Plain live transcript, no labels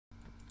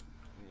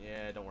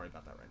Yeah, don't worry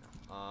about that right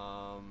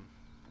now.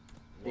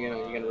 You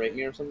gonna rate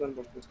me or something?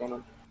 What's going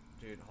on?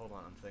 Dude, hold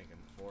on. I'm thinking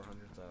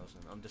 400,000.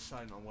 I'm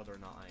deciding on whether or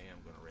not I am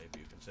gonna rape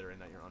you, considering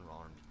that you're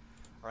unarmed.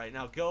 All right,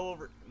 now go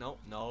over. Nope.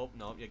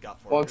 You got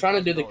 400,000. Well, I'm trying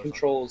to do the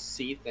Control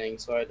C thing,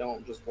 so I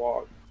don't just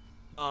walk.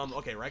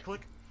 Okay. Right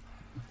click.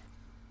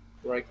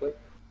 Right click.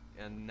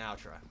 And now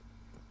try.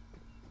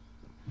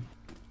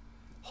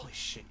 Holy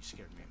shit! You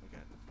scared me.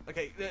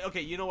 Okay.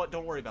 Okay. You know what?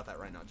 Don't worry about that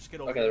right now. Just get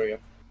over. Okay, there we go.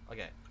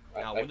 Okay.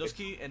 Now Windows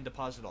key and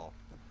deposit all.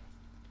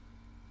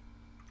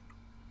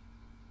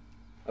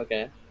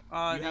 Okay. The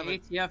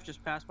ATF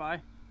just passed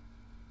by.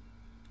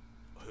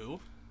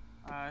 Who?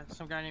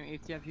 Some guy named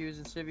ATF. He was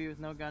in Civvy with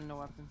no gun, no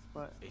weapons,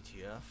 but...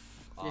 ATF?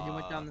 Yeah, he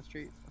went down the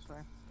street, that's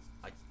why.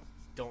 I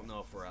don't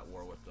know if we're at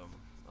war with them.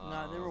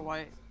 Nah, they were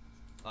white.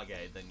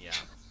 Okay, then yeah.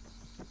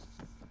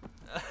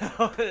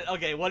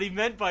 Okay, what he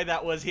meant by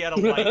that was he had a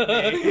white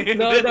name.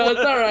 No, it's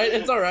alright,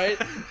 it's alright.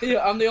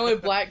 Yeah, I'm the only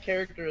black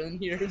character in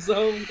here,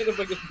 so I'm gonna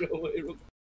fucking go away real quick.